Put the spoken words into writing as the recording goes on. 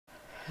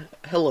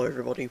Hello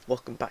everybody,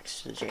 welcome back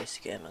to the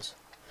JC Gamers.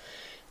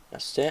 Now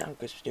today I'm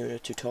going to be doing a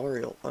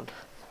tutorial on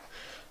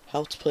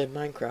how to play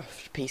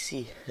Minecraft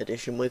PC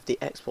edition with the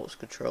Xbox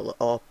controller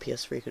or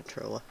PS3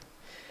 controller.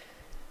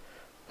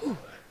 Whew.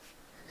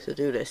 To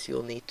do this you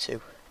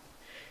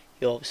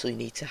obviously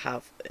need to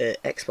have an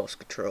Xbox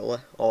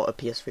controller or a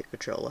PS3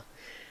 controller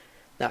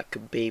that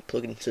can be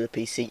plugged into the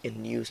PC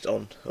and used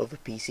on other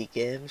PC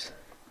games.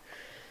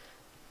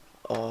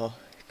 Or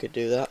you could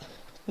do that.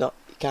 No,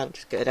 you can't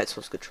just get an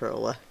Xbox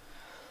controller,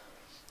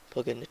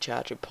 plug in the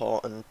charging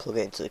port and plug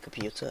it into the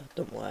computer. It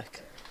doesn't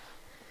work.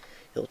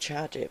 It'll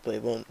charge it but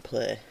it won't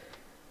play.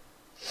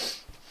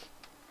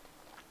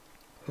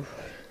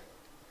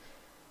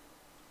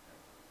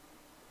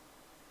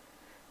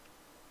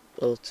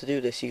 Well, to do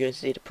this you're going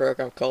to need a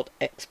program called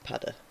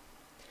Xpadder,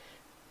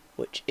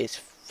 which is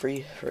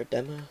free for a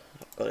demo.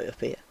 I've got it up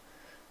here.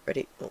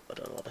 Ready? Oh, I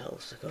don't know what the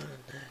hell's going on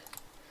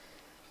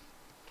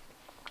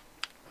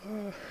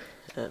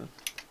there.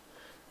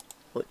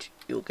 Which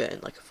you'll get in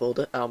like a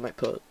folder. I'll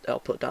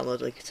put download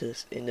link to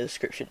this in the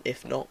description.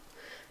 If not,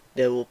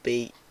 there will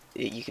be.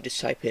 You can just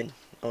type in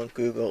on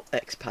Google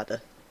Xpadder.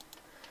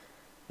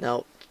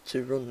 Now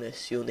to run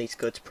this, you'll need to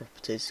go to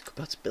Properties,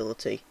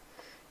 Compatibility.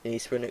 You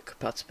need to run it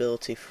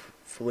compatibility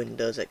for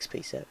Windows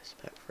XP Service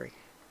Pack 3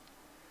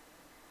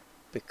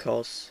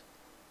 because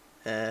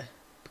it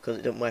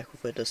doesn't work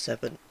with Windows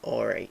 7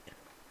 or 8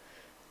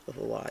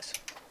 otherwise.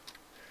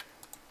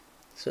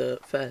 So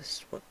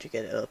first, once you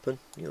get it open,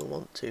 you'll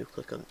want to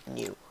click on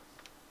New.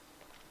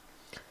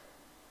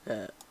 I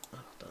don't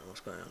know what's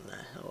going on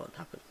there, that won't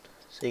happen.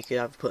 So you can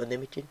either put an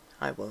image in,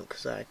 I won't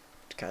because I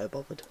can't be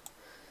bothered.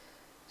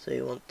 So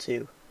you want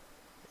to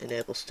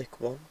enable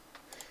stick 1,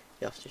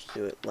 you have to just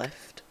do it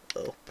left,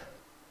 up,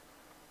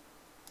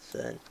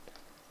 then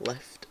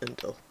left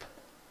and up,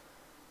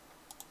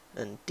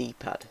 and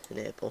D-pad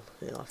enable.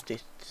 You'll have to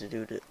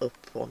do the up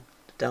one,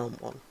 the down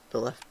one, the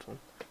left one,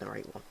 and the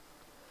right one.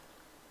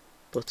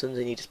 Buttons,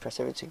 and you just press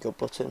every single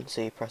button.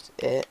 So you press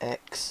A,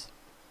 X,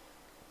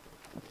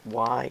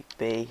 Y,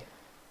 B,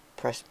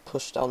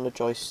 push down the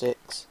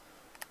joysticks,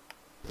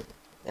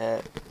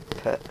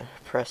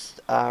 press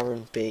R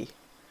and B.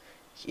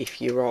 If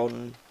you're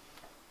on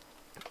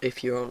I've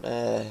forgotten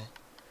the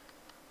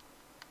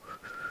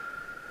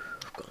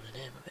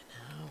name of it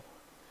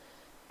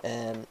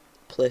now.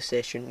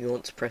 PlayStation, you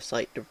want to press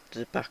like the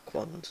back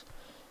ones,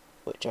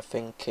 which I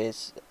think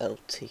is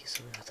LT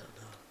something, I don't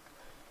know.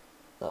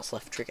 That's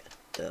left trigger.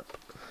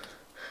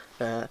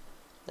 And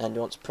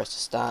you want to press the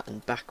start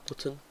and back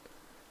button.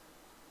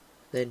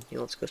 Then you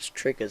want to go to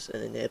triggers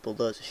and enable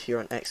those if you're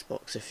on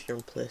Xbox. If you're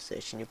on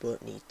PlayStation you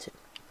won't need to.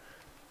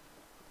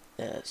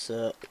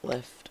 So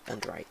left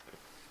and right.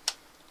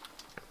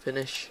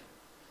 Finish.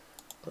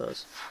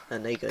 Close.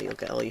 And there you go, you'll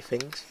get all your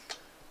things.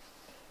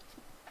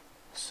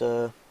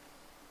 So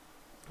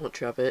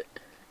once you have it,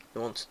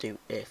 you want to do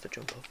A for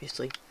jump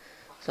obviously.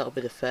 So that'll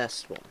be the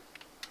first one.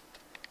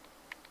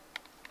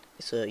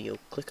 So you'll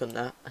click on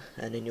that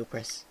and then you'll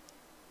press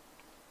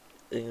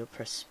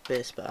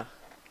spacebar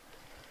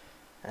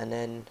and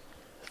then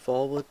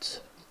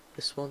forwards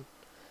this one.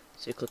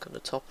 So you click on the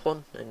top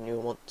one and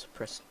you'll want to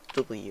press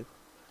W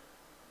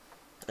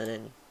and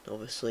then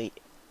obviously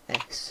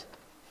S,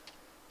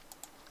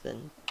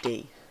 then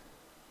D,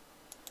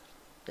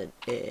 then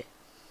A,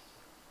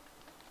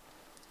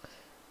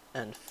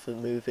 and for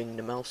moving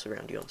the mouse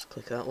around you want to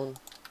click that one,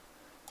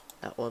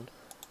 that one,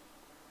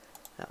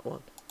 that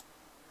one,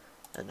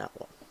 and that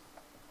one.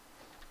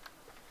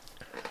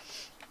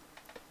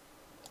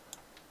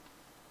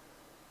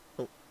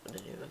 Oh, I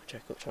didn't even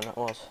check which one that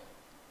was.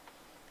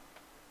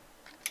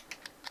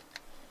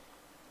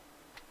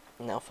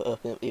 Now for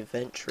opening up the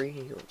inventory,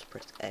 you want to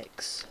press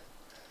X.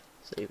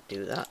 So you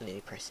do that and then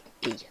you press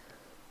E.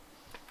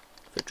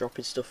 For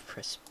dropping stuff,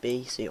 press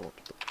B, so you want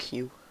to put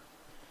Q.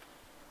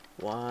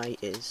 Y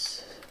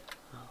is...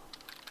 oh,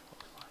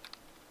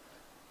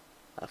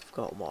 I've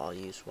forgotten what I'll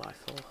use Y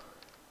for.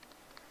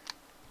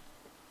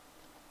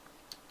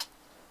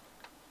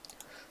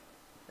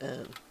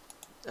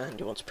 And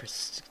you want to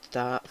press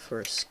start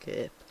for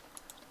escape.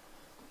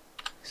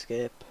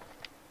 Escape.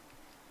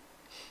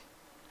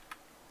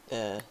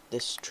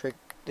 This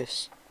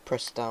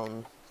press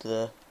down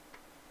the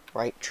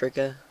right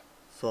trigger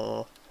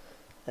for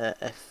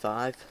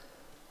F5,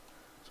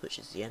 which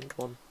is the end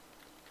one.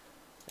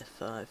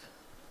 F5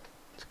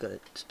 to go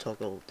to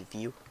toggle the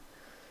view.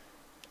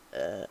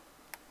 The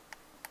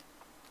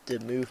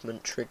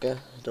movement trigger,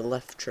 the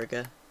left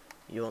trigger.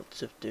 You want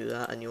to do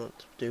that, and you want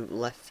to do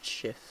left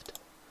shift.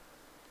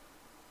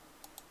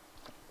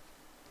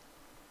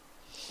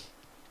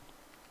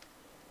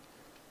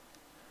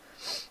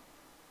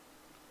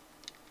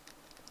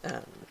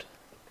 And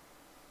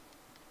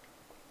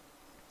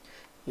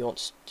you want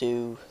to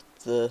do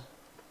the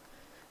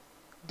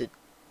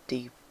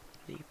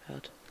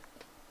D-pad,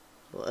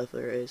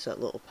 whatever it is,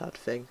 that little pad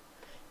thing.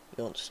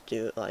 You want to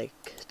do it like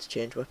to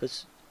change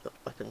weapons, not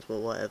weapons, but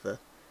whatever.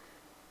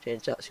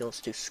 Change that. So you want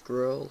to do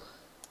scroll.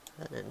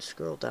 And then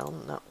scroll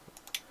down that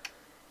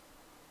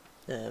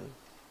one.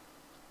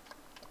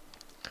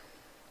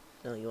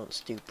 Now you want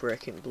to do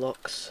breaking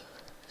blocks,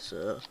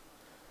 so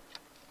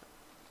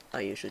I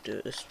usually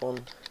do this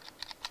one,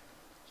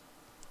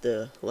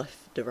 the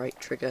right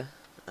trigger,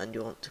 and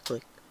you want to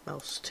click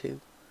mouse 2,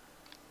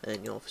 and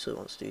then you obviously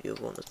want to do the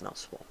other one as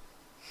mouse 1.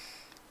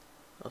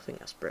 I think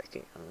that's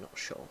breaking, I'm not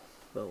sure,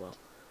 but well.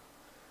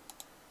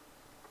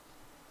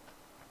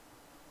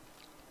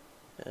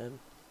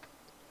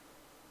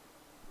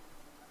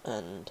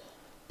 And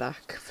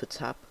back for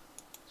tab,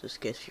 just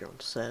in case you're on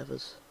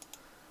servers.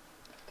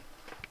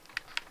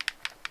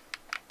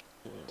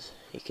 And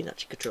you can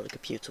actually control the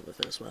computer with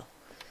it as well.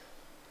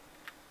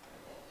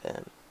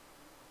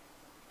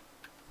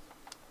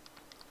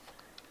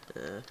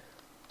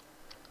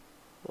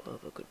 What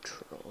other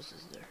controls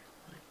is there?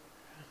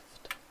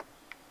 Minecraft.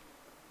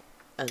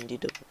 And you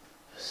do,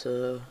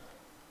 so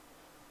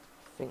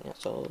I think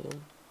that's all of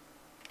them.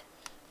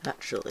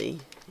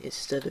 Actually,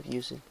 instead of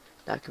using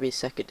that, could be a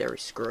secondary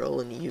scroll,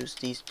 and you use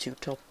these two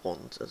top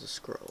ones as a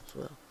scroll as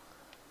well.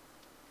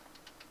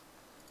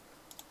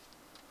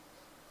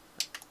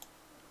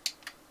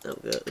 There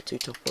we go, the two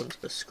top ones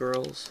are the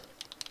scrolls.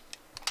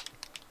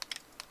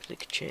 You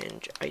can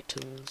change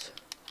items.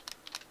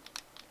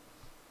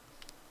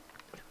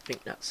 I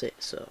think that's it,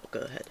 so I'll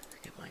go ahead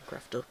and get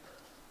Minecraft up.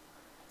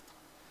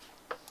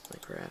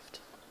 Minecraft.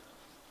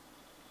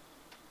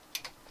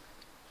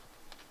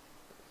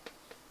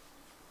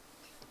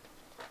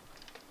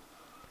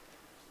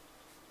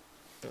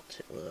 Not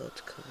it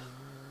load, come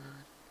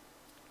on.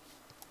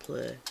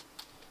 Play.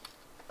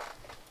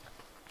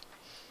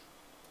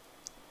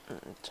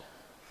 And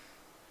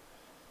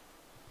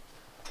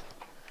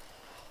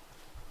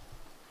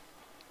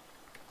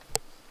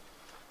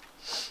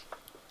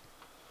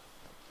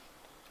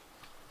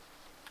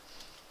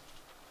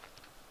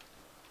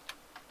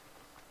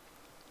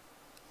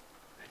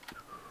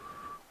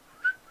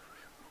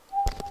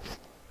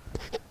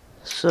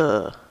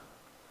so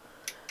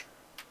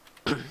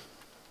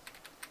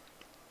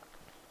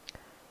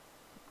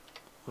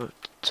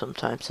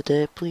sometimes a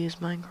day, please,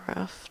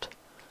 Minecraft.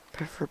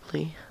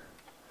 Preferably.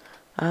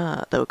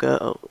 Ah, there we go.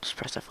 Oh, just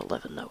press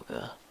F11, there we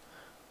go.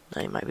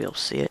 Now you might be able to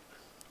see it.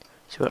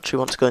 So you actually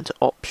want to go into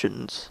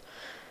options,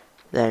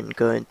 then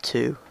go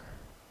into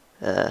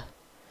your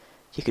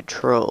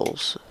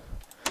controls,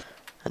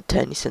 and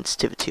turn your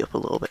sensitivity up a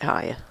little bit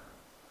higher.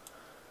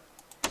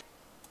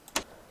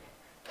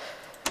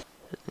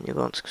 And you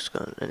want to just go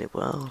into any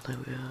world, there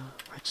we go,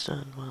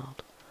 redstone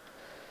world.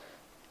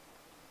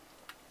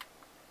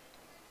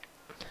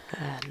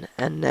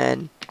 And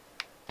then,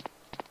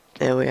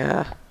 there we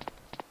are.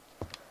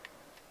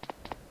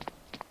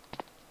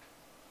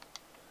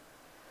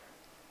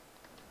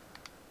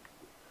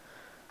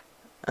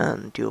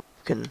 And you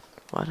can,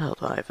 why the hell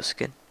do I have a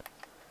skin?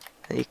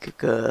 And you could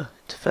go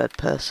to third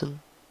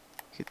person,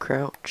 you could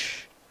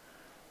crouch,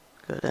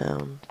 go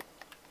down,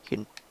 you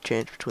can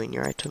change between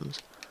your items,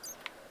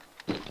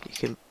 you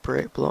can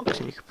break blocks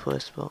and you can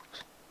place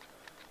blocks.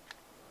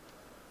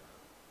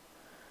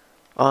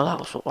 Oh, that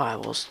was why it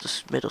was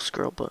this middle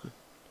scroll button.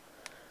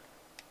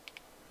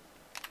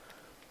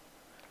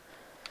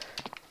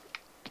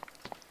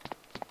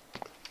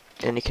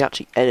 And you can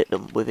actually edit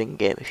them within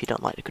game if you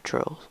don't like the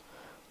controls.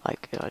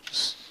 Like I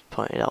just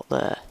pointed out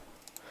there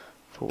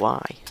for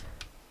Y.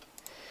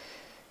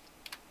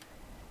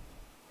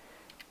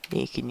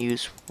 You can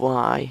use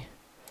Y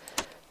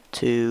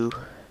to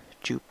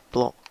do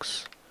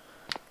blocks.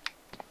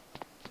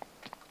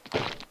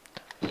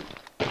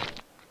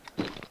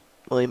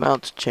 Well, you might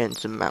have to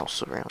change the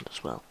mouse around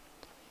as well.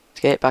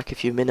 To get it back,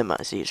 if you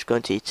minimise it, you just go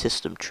into your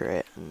system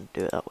tray and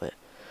do it that way.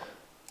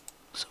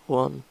 So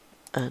 1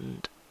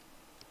 and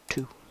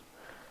 2.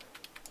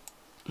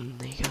 And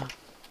there you go.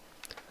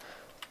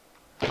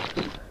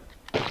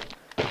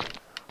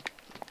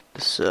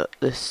 So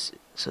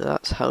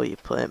that's how you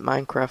play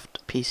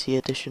Minecraft PC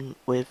Edition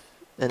with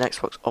an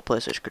Xbox or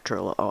PlayStation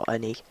controller or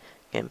any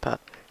gamepad.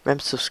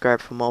 Remember to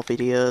subscribe for more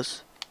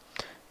videos,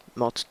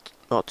 more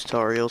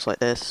tutorials like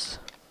this,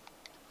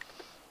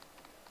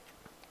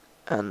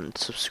 and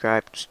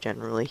subscribe just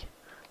generally.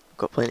 I've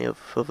got plenty of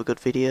other good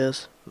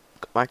videos,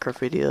 got Minecraft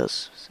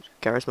videos,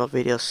 Garry's Mod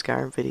videos,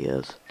 Skyrim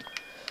videos.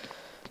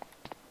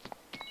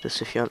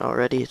 Just if you aren't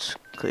already, just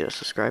click the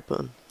subscribe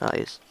button. That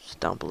is just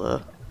down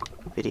below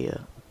the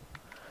video.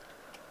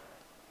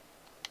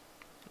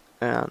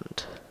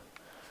 And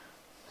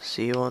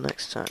see you all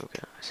next time,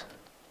 guys.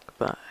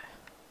 Goodbye.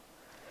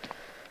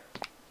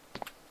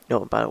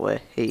 No, by the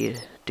way, here you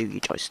do your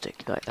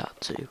joystick like that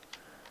too.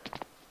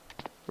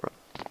 Run.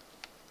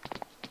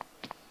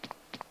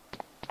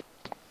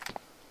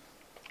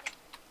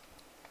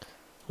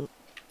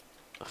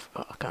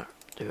 Oh, I can't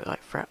do it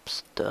like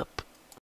Fraps. Dup.